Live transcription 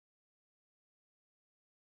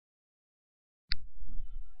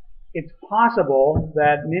it's possible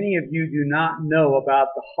that many of you do not know about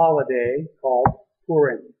the holiday called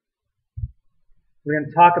Purim. We're going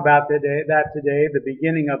to talk about that today, the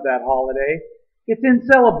beginning of that holiday. It's in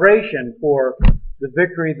celebration for the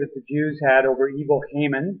victory that the Jews had over evil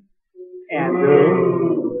Haman and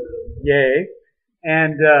yay.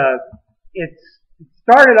 And it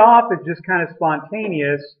started off as just kind of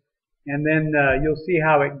spontaneous, and then you'll see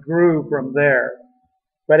how it grew from there.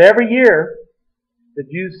 But every year, the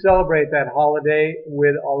Jews celebrate that holiday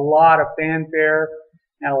with a lot of fanfare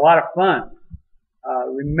and a lot of fun,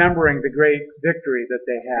 remembering the great victory that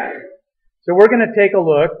they had. So we're going to take a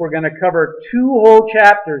look. We're going to cover 2 whole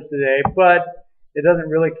chapters today, but it doesn't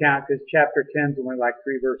really count because chapter 10 is only like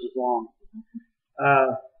 3 verses long.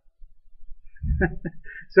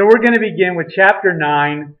 So we're going to begin with chapter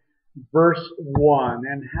 9, verse 1.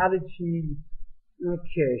 And how did she...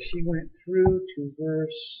 Okay, she went through to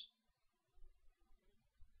verse...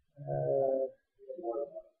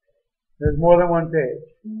 there's more than one page.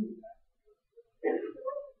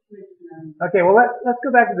 Okay, well let's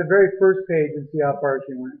go back to the very first page and see how far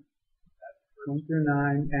she went. 1 through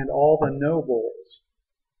 9, and all the nobles.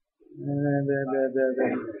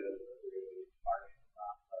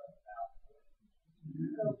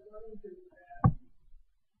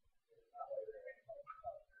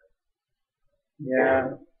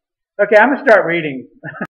 Yeah. Okay, I'm going to start reading.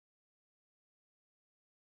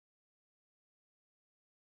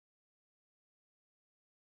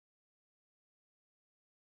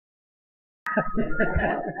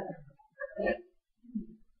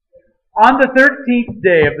 On the 13th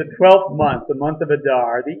day of the 12th month, the month of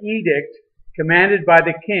Adar, the edict commanded by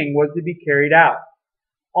the king was to be carried out.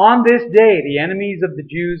 On this day, the enemies of the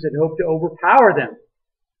Jews had hoped to overpower them.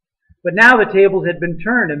 But now the tables had been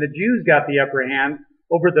turned, and the Jews got the upper hand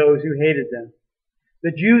over those who hated them.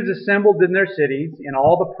 The Jews assembled in their cities, in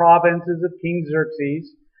all the provinces of King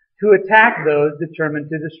Xerxes, to attack those determined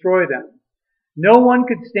to destroy them. No one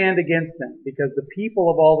could stand against them, because the people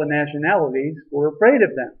of all the nationalities were afraid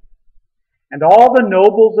of them. And all the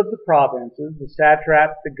nobles of the provinces, the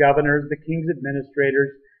satraps, the governors, the king's administrators,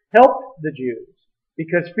 helped the Jews,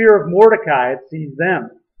 because fear of Mordecai had seized them.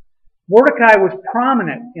 Mordecai was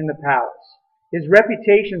prominent in the palace. His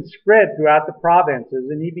reputation spread throughout the provinces,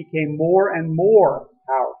 and he became more and more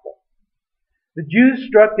powerful. The Jews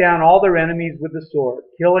struck down all their enemies with the sword,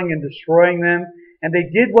 killing and destroying them, and they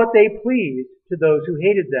did what they pleased to those who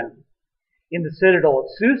hated them. In the citadel of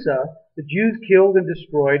Susa, the Jews killed and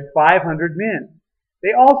destroyed 500 men.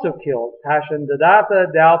 They also killed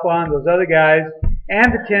Pashandadatta, Dalphon, those other guys,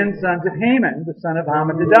 and the 10 sons of Haman, the son of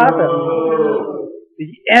Hammedatha,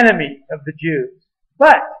 the enemy of the Jews.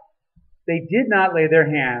 But they did not lay their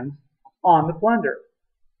hands on the plunder.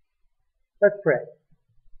 Let's pray.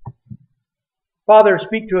 Father,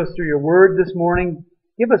 speak to us through your word this morning.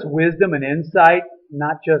 Give us wisdom and insight,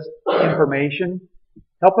 not just information.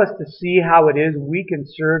 Help us to see how it is we can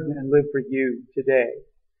serve and live for you today.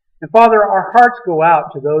 And Father, our hearts go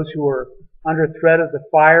out to those who are under threat of the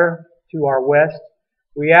fire to our west.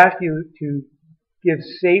 We ask you to give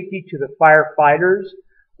safety to the firefighters.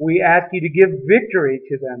 We ask you to give victory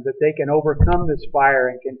to them, that they can overcome this fire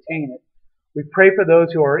and contain it. We pray for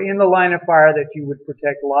those who are in the line of fire, that you would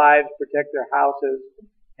protect lives, protect their houses,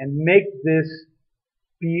 and make this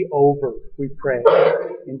be over, we pray.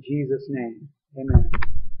 In Jesus' name, amen.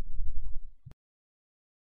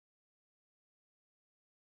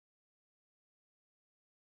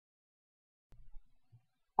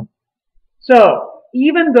 So,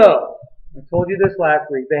 even though, I told you this last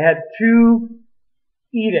week, they had 2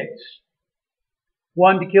 edicts.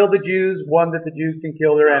 One to kill the Jews, one that the Jews can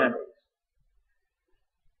kill their enemies.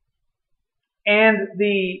 And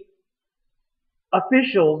the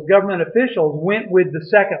officials, government officials, went with the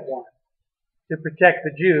second one to protect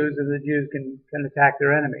the Jews, and the Jews can attack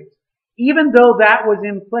their enemies. Even though that was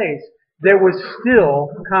in place, there was still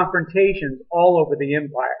confrontations all over the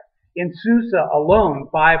empire. In Susa alone,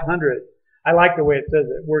 500, I like the way it says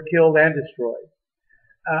it, were killed and destroyed.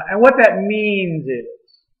 And what that means is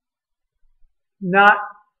not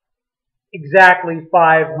exactly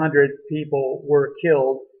 500 people were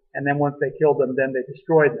killed, and then once they killed them, then they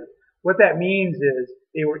destroyed them. What that means is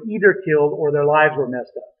they were either killed or their lives were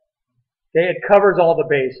messed up. Okay, it covers all the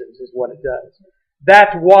bases, is what it does.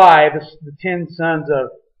 That's why the 10 sons of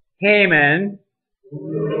Haman,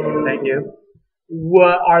 thank you,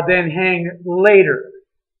 are then hanged later.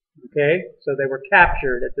 Okay, so they were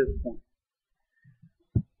captured at this point.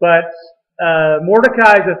 But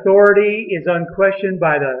Mordecai's authority is unquestioned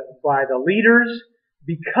by the leaders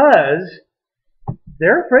because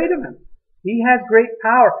they're afraid of him. He has great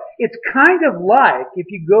power. It's kind of like, if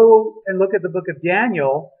you go and look at the book of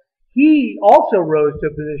Daniel, he also rose to a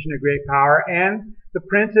position of great power, and the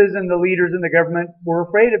princes and the leaders in the government were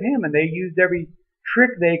afraid of him, and they used every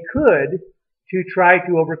trick they could to try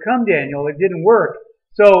to overcome Daniel. It didn't work.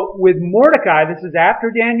 So with Mordecai, this is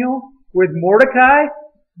after Daniel, with Mordecai,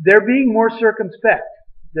 they're being more circumspect.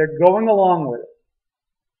 They're going along with it.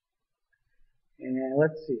 And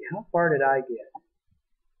let's see, how far did I get?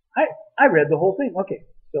 I read the whole thing. Okay,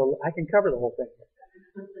 so I can cover the whole thing.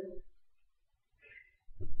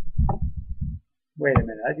 Wait a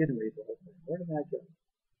minute, I didn't read the whole thing. Where did I go?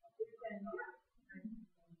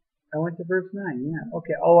 I went to verse 9, yeah.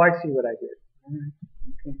 Okay, oh, I see what I did. All right,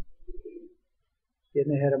 okay.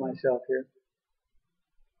 Getting ahead of myself here.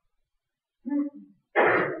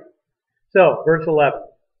 So, verse 11.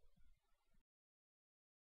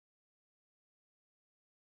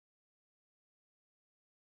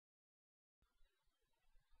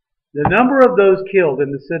 The number of those killed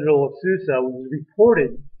in the citadel of Susa was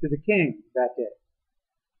reported to the king that day.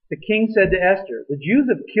 The king said to Esther, "The Jews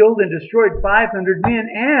have killed and destroyed 500 men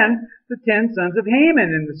and the 10 sons of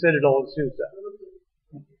Haman in the citadel of Susa.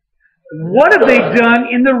 What have they done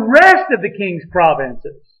in the rest of the king's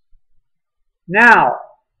provinces? Now,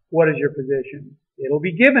 what is your position? It'll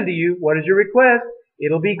be given to you. What is your request?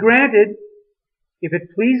 It'll be granted. If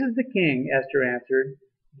it pleases the king," Esther answered,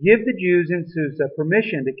 "give the Jews in Susa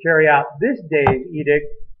permission to carry out this day's edict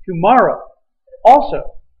tomorrow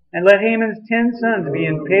also, and let Haman's 10 sons be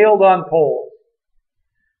impaled on poles."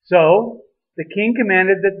 So the king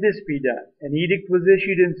commanded that this be done. An edict was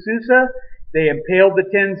issued in Susa. They impaled the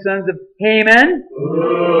 10 sons of Haman.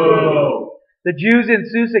 Ooh. The Jews in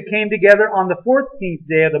Susa came together on the 14th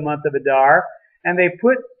day of the month of Adar, and they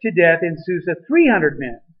put to death in Susa 300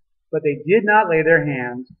 men, but they did not lay their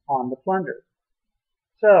hands on the plunder.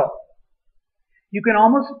 So, you can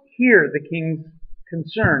almost hear the king's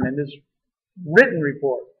concern in this written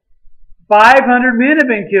report. 500 men have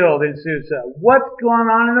been killed in Susa. What's going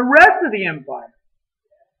on in the rest of the empire?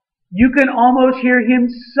 You can almost hear him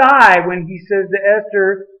sigh when he says to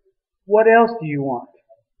Esther, "What else do you want?"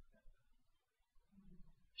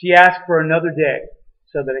 She asked for another day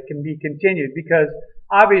so that it can be continued, because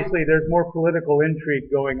obviously there's more political intrigue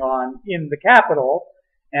going on in the capital,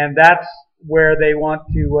 and that's where they want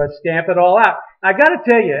to stamp it all out. I got to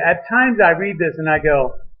tell you, at times I read this and I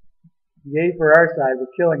go, "Yay for our side, we're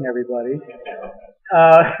killing everybody."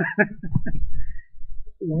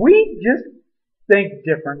 We just think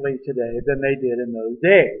differently today than they did in those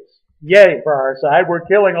days. Yay for our side, we're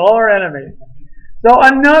killing all our enemies. So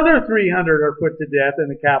another 300 are put to death in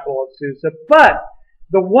the capital of Susa. But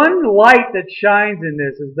the one light that shines in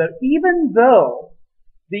this is that even though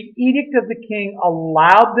the edict of the king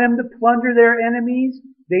allowed them to plunder their enemies,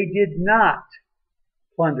 they did not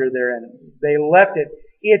plunder their enemies. They left it.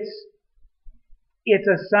 It's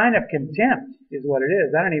a sign of contempt, is what it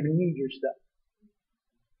is. I don't even need your stuff.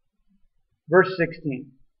 Verse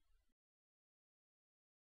 16.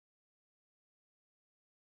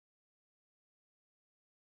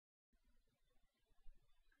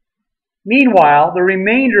 Meanwhile, the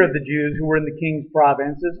remainder of the Jews who were in the king's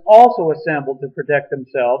provinces also assembled to protect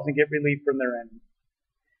themselves and get relief from their enemies.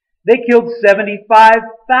 They killed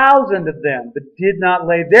 75,000 of them, but did not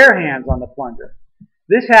lay their hands on the plunder.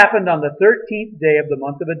 This happened on the 13th day of the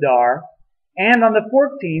month of Adar, and on the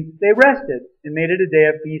 14th they rested and made it a day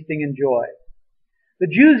of feasting and joy. The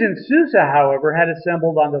Jews in Susa, however, had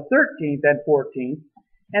assembled on the 13th and 14th,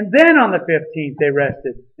 and then on the 15th they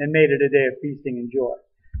rested and made it a day of feasting and joy.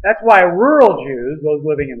 That's why rural Jews, those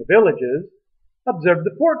living in the villages, observed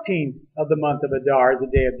the 14th of the month of Adar as a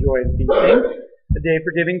day of joy and feasting, a day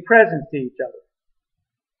for giving presents to each other.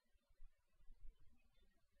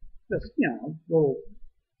 Just, little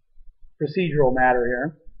procedural matter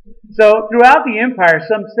here. So throughout the empire,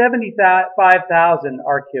 some 75,000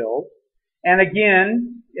 are killed. And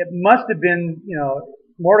again, it must have been,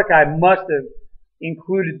 Mordecai must have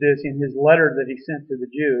included this in his letter that he sent to the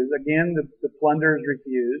Jews. Again, the plunderers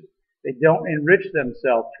refused. They don't enrich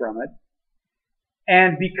themselves from it.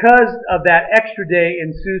 And because of that extra day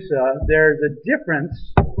in Susa, there's a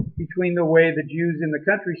difference between the way the Jews in the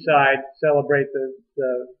countryside celebrate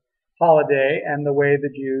the holiday and the way the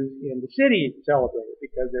Jews in the city celebrate it,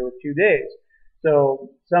 because there were 2 days.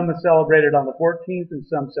 So some celebrated on the 14th and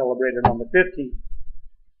some celebrated on the 15th.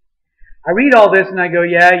 I read all this and I go,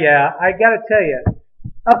 yeah, I got to tell you,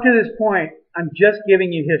 up to this point, I'm just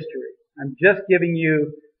giving you history. I'm just giving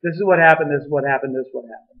you, this is what happened, this is what happened, this is what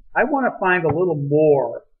happened. I want to find a little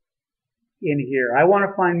more in here. I want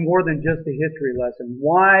to find more than just a history lesson.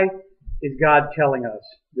 Why is God telling us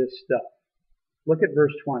this stuff? Look at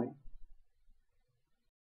verse 20.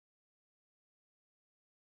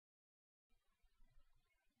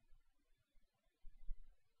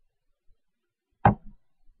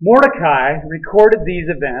 Mordecai recorded these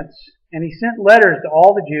events, and he sent letters to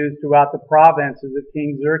all the Jews throughout the provinces of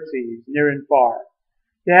King Xerxes, near and far,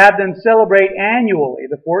 to have them celebrate annually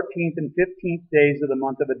the 14th and 15th days of the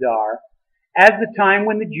month of Adar, as the time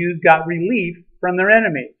when the Jews got relief from their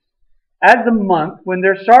enemies, as the month when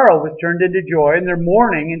their sorrow was turned into joy and their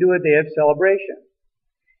mourning into a day of celebration.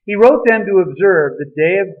 He wrote them to observe the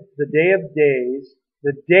day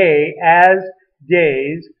as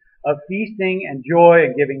days of feasting and joy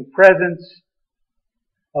and giving presents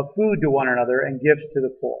of food to one another and gifts to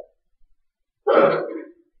the poor.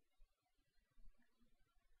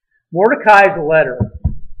 Mordecai's letter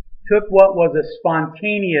took what was a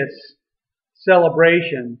spontaneous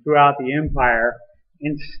celebration throughout the empire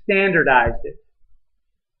and standardized it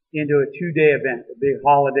into a 2-day event, a big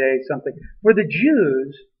holiday, something. For the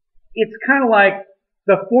Jews, it's kind of like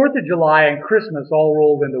the 4th of July and Christmas all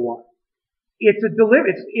rolled into one. It's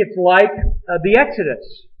like the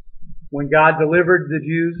Exodus, when God delivered the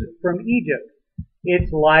Jews from Egypt.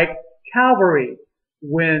 It's like Calvary,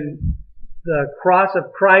 when the cross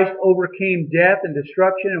of Christ overcame death and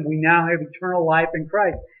destruction, and we now have eternal life in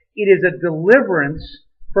Christ. It is a deliverance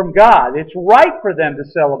from God. It's right for them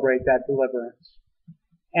to celebrate that deliverance.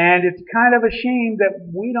 And it's kind of a shame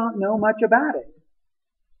that we don't know much about it.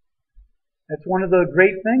 That's one of the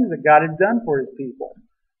great things that God has done for His people.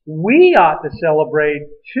 We ought to celebrate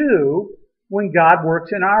too when God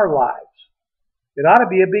works in our lives. It ought to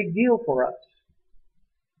be a big deal for us.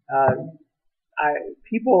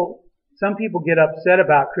 Some people get upset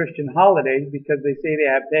about Christian holidays because they say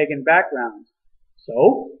they have pagan backgrounds.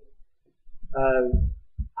 So,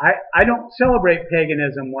 I don't celebrate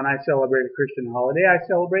paganism when I celebrate a Christian holiday. I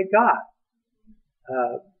celebrate God.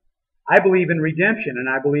 I believe in redemption, and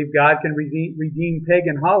I believe God can redeem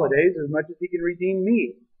pagan holidays as much as He can redeem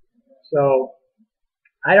me. So,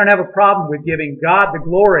 I don't have a problem with giving God the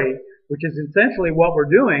glory, which is essentially what we're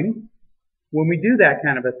doing when we do that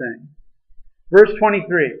kind of a thing. Verse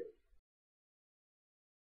 23.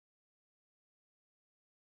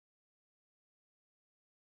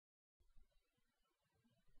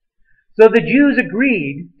 So the Jews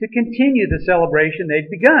agreed to continue the celebration they'd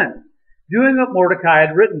begun, doing what Mordecai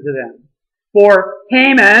had written to them. For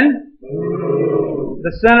Haman,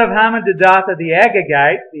 the son of Hammedatha the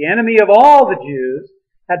Agagite, the enemy of all the Jews,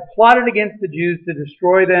 had plotted against the Jews to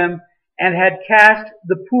destroy them and had cast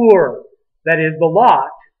the poor, that is, the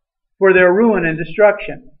lot, for their ruin and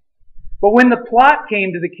destruction. But when the plot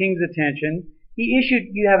came to the king's attention, he issued,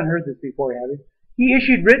 you haven't heard this before, have you? He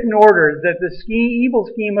issued written orders that the evil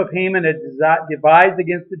scheme of Haman had devised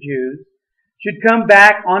against the Jews should come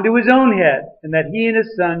back onto his own head, and that he and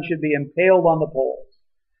his son should be impaled on the poles.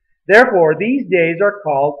 Therefore, these days are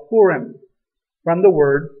called Purim, from the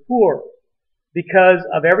word pur, because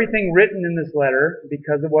of everything written in this letter,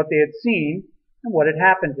 because of what they had seen and what had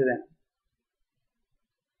happened to them.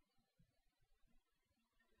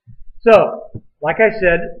 So, like I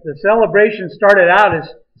said, the celebration started out as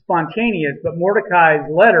spontaneous, but Mordecai's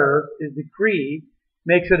letter, his decree,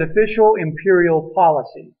 makes it official imperial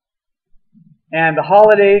policy. And the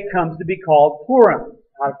holiday comes to be called Purim,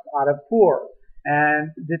 out of Pur.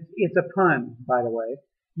 And it's a pun, by the way.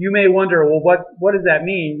 You may wonder, well, what does that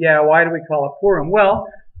mean? Yeah, why do we call it Purim? Well,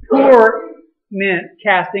 Pur meant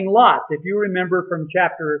casting lots. If you remember from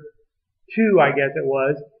chapter 2, I guess it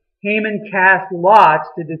was, Haman cast lots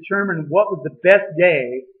to determine what was the best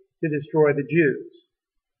day to destroy the Jews.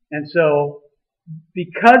 And so,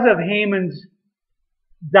 because of Haman's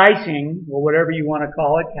dicing, or whatever you want to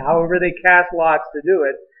call it, however they cast lots to do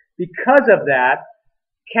it, because of that,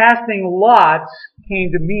 casting lots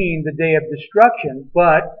came to mean the day of destruction,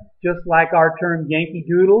 but just like our term Yankee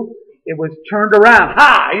Doodle, it was turned around.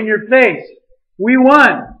 Ha! In your face! We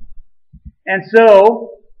won! And so,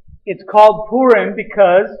 it's called Purim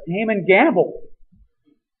because Haman gambled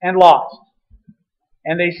and lost.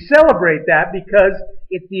 And they celebrate that because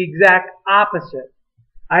it's the exact opposite.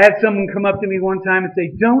 I had someone come up to me one time and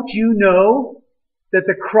say, "Don't you know that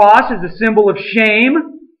the cross is a symbol of shame?"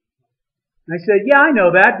 And I said, "Yeah, I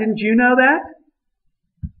know that. Didn't you know that?"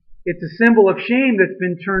 It's a symbol of shame that's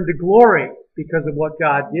been turned to glory because of what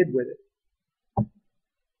God did with it.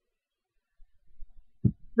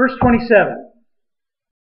 Verse 27.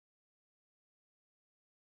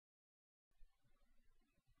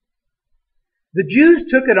 The Jews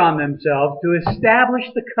took it on themselves to establish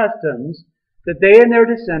the customs that they and their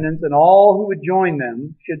descendants and all who would join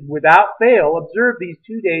them should without fail observe these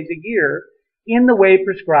 2 days a year in the way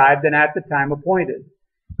prescribed and at the time appointed.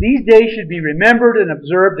 These days should be remembered and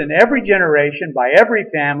observed in every generation, by every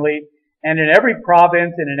family, and in every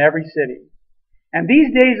province and in every city. And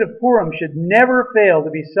these days of Purim should never fail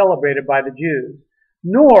to be celebrated by the Jews,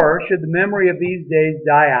 nor should the memory of these days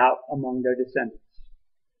die out among their descendants.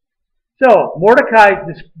 So,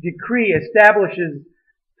 Mordecai's decree establishes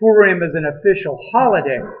Purim as an official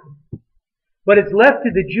holiday, but it's left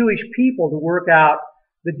to the Jewish people to work out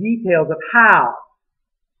the details of how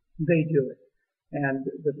they do it and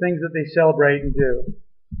the things that they celebrate and do.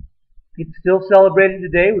 It's still celebrated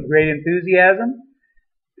today with great enthusiasm.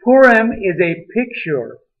 Purim is a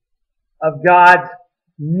picture of God's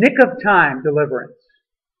nick of time deliverance,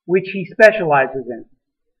 which He specializes in.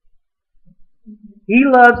 He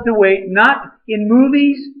loves to wait, not in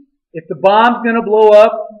movies. If the bomb's going to blow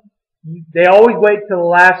up, they always wait till the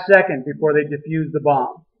last second before they defuse the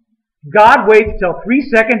bomb. God waits till 3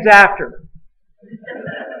 seconds after.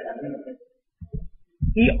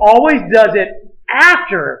 He always does it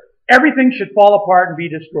after everything should fall apart and be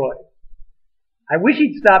destroyed. I wish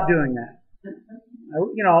He'd stop doing that.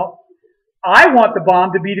 I want the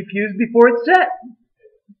bomb to be defused before it's set.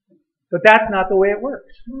 But that's not the way it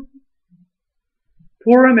works.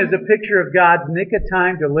 Purim is a picture of God's nick of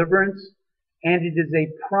time deliverance, and it is a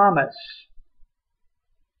promise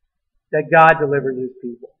that God delivers His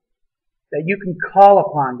people. That you can call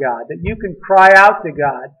upon God, that you can cry out to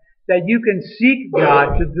God, that you can seek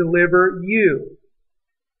God to deliver you.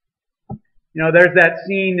 There's that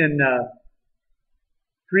scene in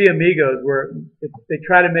Three Amigos where they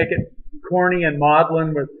try to make it corny and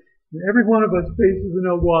maudlin, where every one of us faces an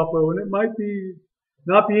El Guapo, and it might be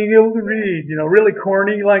not being able to read, really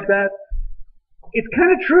corny like that. It's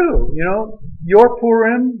kind of true, Your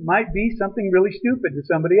Purim might be something really stupid to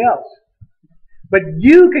somebody else. But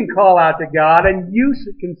you can call out to God and you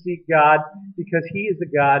can seek God because He is the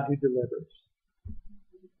God who delivers.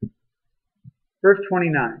 Verse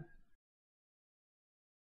 29.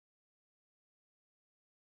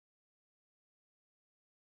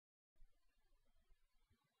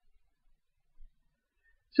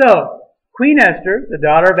 So, Queen Esther, the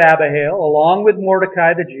daughter of Abihail, along with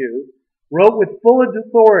Mordecai the Jew, wrote with full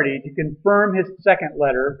authority to confirm his second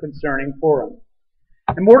letter concerning Purim.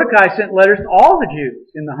 And Mordecai sent letters to all the Jews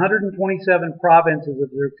in the 127 provinces of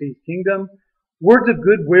Xerxes' kingdom, words of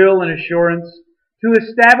goodwill and assurance, to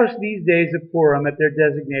establish these days of Purim at their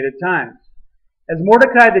designated times, as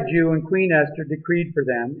Mordecai the Jew and Queen Esther decreed for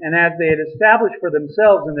them, and as they had established for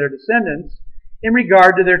themselves and their descendants in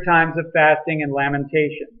regard to their times of fasting and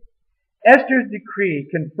lamentation. Esther's decree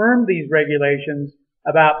confirmed these regulations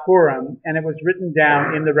about Purim, and it was written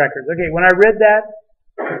down in the records. Okay, when I read that,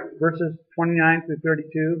 verses 29 through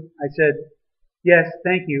 32, I said, yes,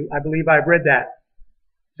 thank you. I believe I've read that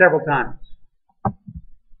several times.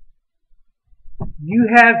 You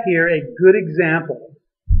have here a good example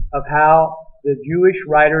of how the Jewish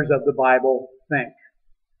writers of the Bible think.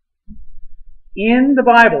 In the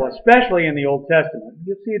Bible, especially in the Old Testament,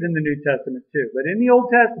 you'll see it in the New Testament too, but in the Old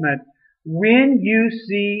Testament, when you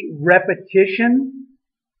see repetition,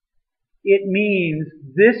 it means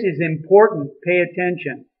this is important. Pay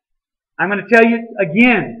attention. I'm going to tell you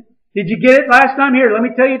again. Did you get it last time? Here, let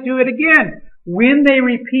me tell you to it again. When they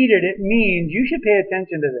repeat it, it means you should pay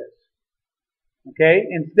attention to this. Okay?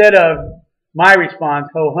 Instead of my response,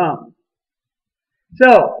 ho-hum.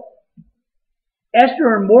 So,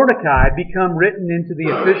 Esther and Mordecai become written into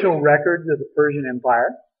the official records of the Persian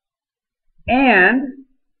Empire. And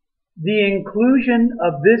the inclusion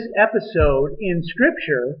of this episode in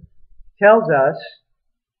Scripture tells us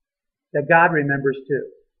that God remembers too.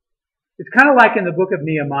 It's kind of like in the book of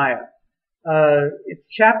Nehemiah. It's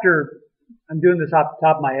I'm doing this off the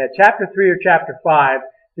top of my head, chapter 3 or chapter 5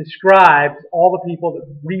 describes all the people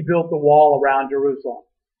that rebuilt the wall around Jerusalem.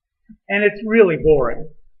 And it's really boring.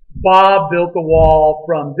 Bob built the wall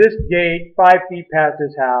from this gate 5 feet past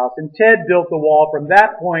his house, and Ted built the wall from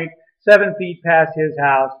that point 7 feet past his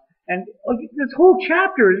house. And this whole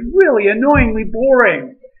chapter is really annoyingly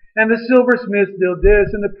boring. And the silversmith did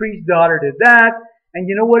this, and the priest's daughter did that. And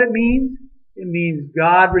you know what it means? It means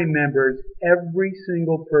God remembers every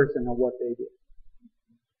single person of what they did.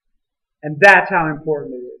 And that's how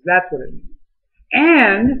important it is. That's what it means.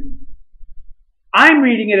 And I'm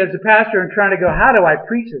reading it as a pastor and trying to go, how do I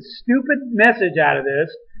preach a stupid message out of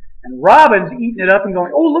this? And Robin's eating it up and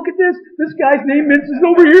going, oh, look at this. This guy's name mentions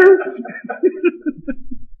over here.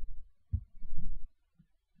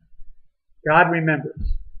 God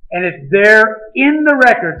remembers. And it's there in the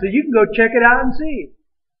record, so you can go check it out and see.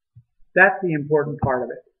 That's the important part of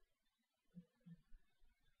it.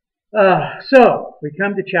 So, we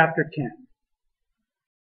come to chapter 10.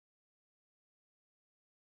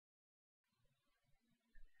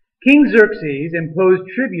 King Xerxes imposed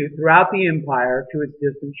tribute throughout the empire to its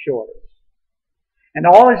distant shores. And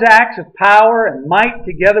all his acts of power and might,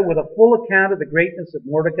 together with a full account of the greatness of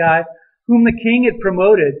Mordecai, whom the king had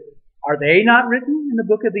promoted, are they not written in the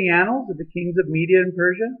book of the annals of the kings of Media and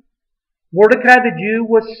Persia? Mordecai the Jew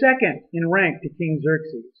was second in rank to King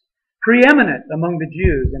Xerxes, preeminent among the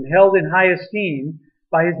Jews and held in high esteem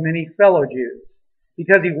by his many fellow Jews,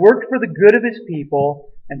 because he worked for the good of his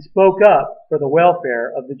people and spoke up for the welfare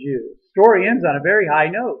of the Jews. The story ends on a very high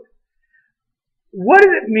note. What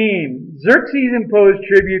does it mean? Xerxes imposed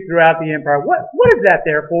tribute throughout the empire. What is that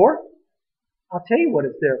there for? I'll tell you what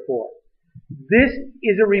it's there for. This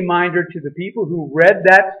is a reminder to the people who read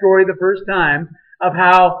that story the first time of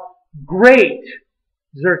how great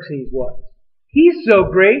Xerxes was. He's so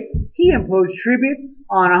great, he imposed tribute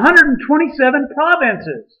on 127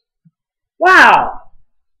 provinces. Wow!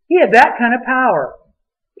 He had that kind of power.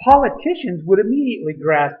 Politicians would immediately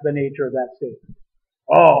grasp the nature of that statement.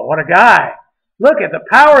 Oh, what a guy! Look at the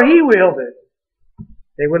power he wielded.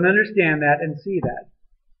 They would understand that and see that.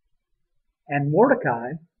 And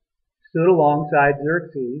Mordecai stood alongside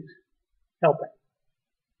Xerxes, helping.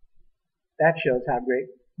 That shows how great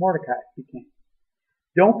Mordecai became.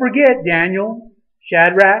 Don't forget Daniel,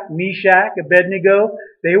 Shadrach, Meshach, Abednego.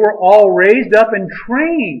 They were all raised up and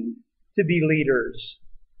trained to be leaders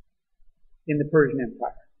in the Persian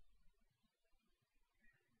Empire.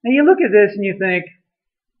 Now you look at this and you think,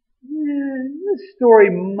 this story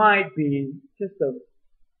might be just a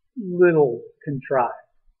little contrived.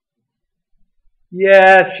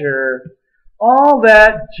 Yeah, sure. All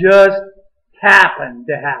that just happened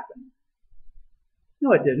to happen.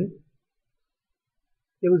 No, it didn't.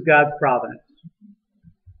 It was God's providence.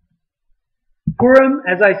 Purim,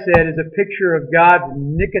 as I said, is a picture of God's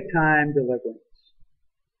nick-of-time deliverance.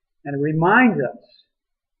 And it reminds us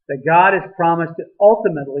that God has promised to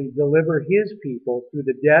ultimately deliver His people through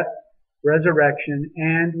the death, resurrection,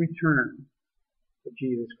 and return of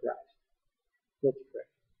Jesus Christ. Let's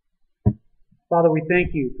pray. Father, we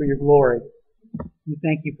thank you for your glory. We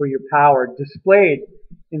thank you for your power displayed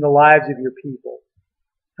in the lives of your people.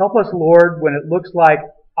 Help us, Lord, when it looks like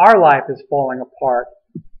our life is falling apart,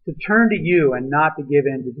 to turn to you and not to give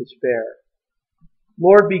in to despair.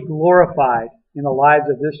 Lord, be glorified in the lives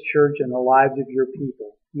of this church and the lives of your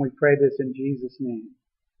people. And we pray this in Jesus' name.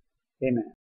 Amen.